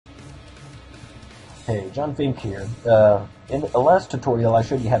Hey, John Fink here. In the last tutorial, I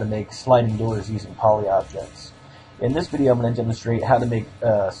showed you how to make sliding doors using poly objects. In this video, I'm going to demonstrate how to make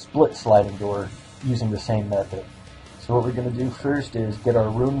a split sliding door using the same method. So what we're going to do first is get our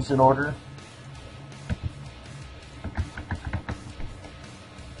rooms in order.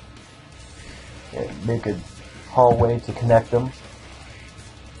 And make a hallway to connect them.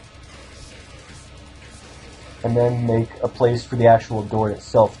 And then make a place for the actual door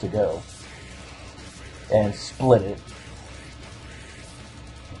itself to go. And split it.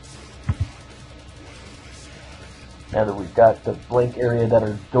 Now that we've got the blank area that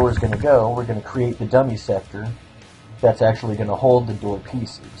our door is going to go, we're going to create the dummy sector that's actually going to hold the door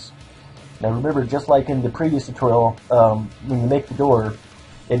pieces. Now remember, just like in the previous tutorial, when you make the door,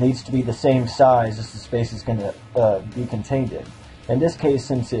 it needs to be the same size as the space is going to be contained in. In this case,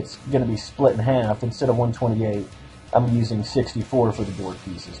 since it's going to be split in half, instead of 128, I'm using 64 for the door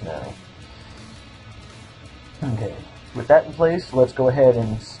pieces now. Okay, with that in place, let's go ahead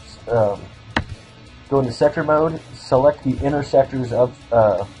and go into sector mode, select the inner sectors of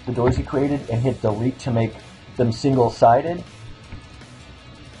the doors you created, and hit delete to make them single-sided.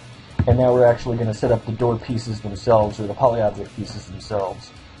 And now we're actually going to set up the door pieces themselves, or the poly object pieces themselves.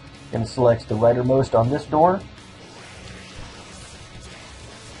 Going to select the rightermost on this door,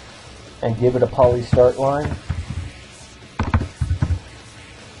 and give it a poly start line.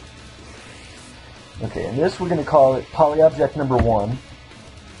 Okay, and this we're going to call it poly object number 1.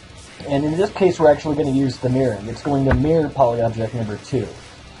 And in this case, we're actually going to use the mirroring. It's going to mirror poly object number 2.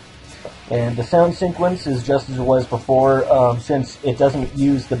 And the sound sequence is just as it was before. Since it doesn't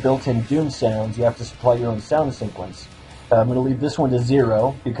use the built-in Doom sounds, you have to supply your own sound sequence. I'm going to leave this one to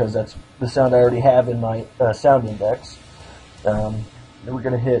 0 because that's the sound I already have in my sound index. Then we're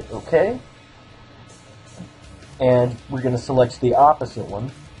going to hit OK. And we're going to select the opposite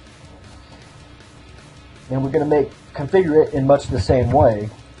one. And we're going to configure it in much the same way.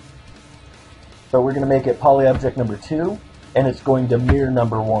 But we're going to make it poly object number 2, and it's going to mirror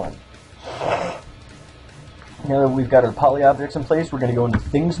number 1. Now that we've got our poly objects in place, we're going to go into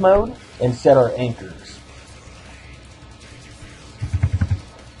things mode and set our anchors.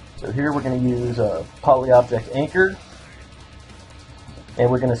 So here we're going to use a poly object anchor, and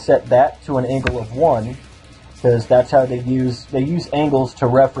we're going to set that to an angle of 1, because that's how they use angles to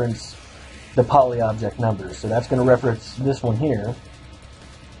reference the poly object numbers. So that's going to reference this one here.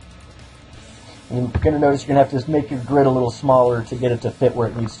 And you're going to notice you're going to have to make your grid a little smaller to get it to fit where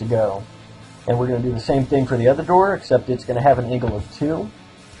it needs to go. And we're going to do the same thing for the other door, except it's going to have an angle of 2.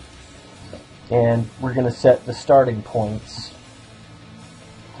 And we're going to set the starting points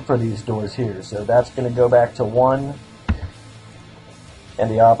for these doors here. So that's going to go back to 1, and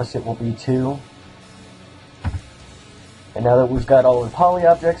the opposite will be 2. And now that we've got all the poly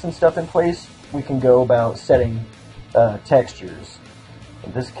objects and stuff in place, we can go about setting textures.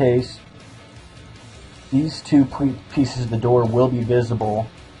 In this case, these two pieces of the door will be visible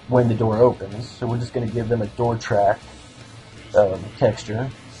when the door opens, so we're just going to give them a door track texture.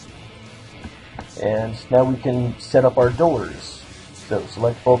 And now we can set up our doors. So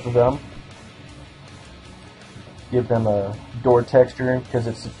select both of them, give them a door texture. Because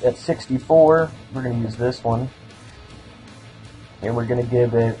it's at 64, we're going to use this one. And we're going to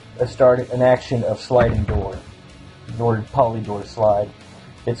give it an action of sliding door, poly door slide.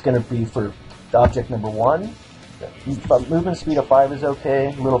 It's going to be for object number 1. Movement speed of 5 is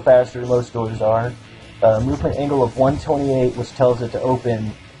okay, a little faster than most doors are. Movement angle of 128, which tells it to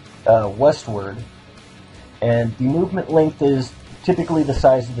open westward. And the movement length is typically the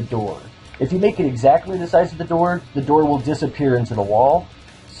size of the door. If you make it exactly the size of the door will disappear into the wall.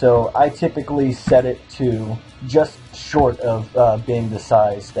 So I typically set it to just short of being the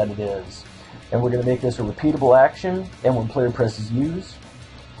size that it is. And we're going to make this a repeatable action, and when player presses use.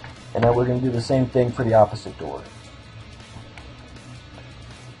 And now we're going to do the same thing for the opposite door.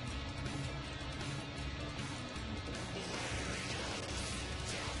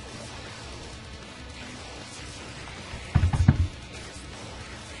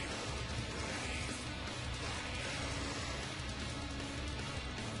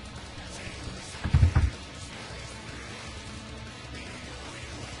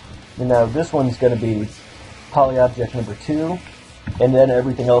 And now this one's going to be poly object number 2, and then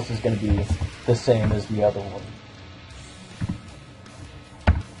everything else is going to be the same as the other one.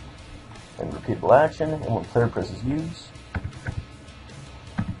 And repeatable action, and when player presses use,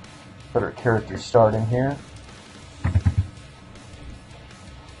 put our character start in here.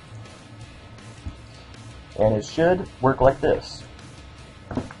 And it should work like this.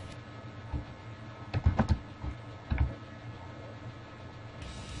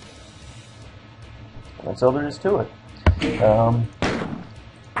 That's all there is to it.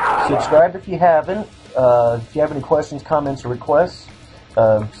 Subscribe if you haven't. If you have any questions, comments, or requests,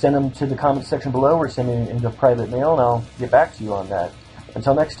 send them to the comment section below or send me into private mail, and I'll get back to you on that.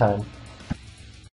 Until next time.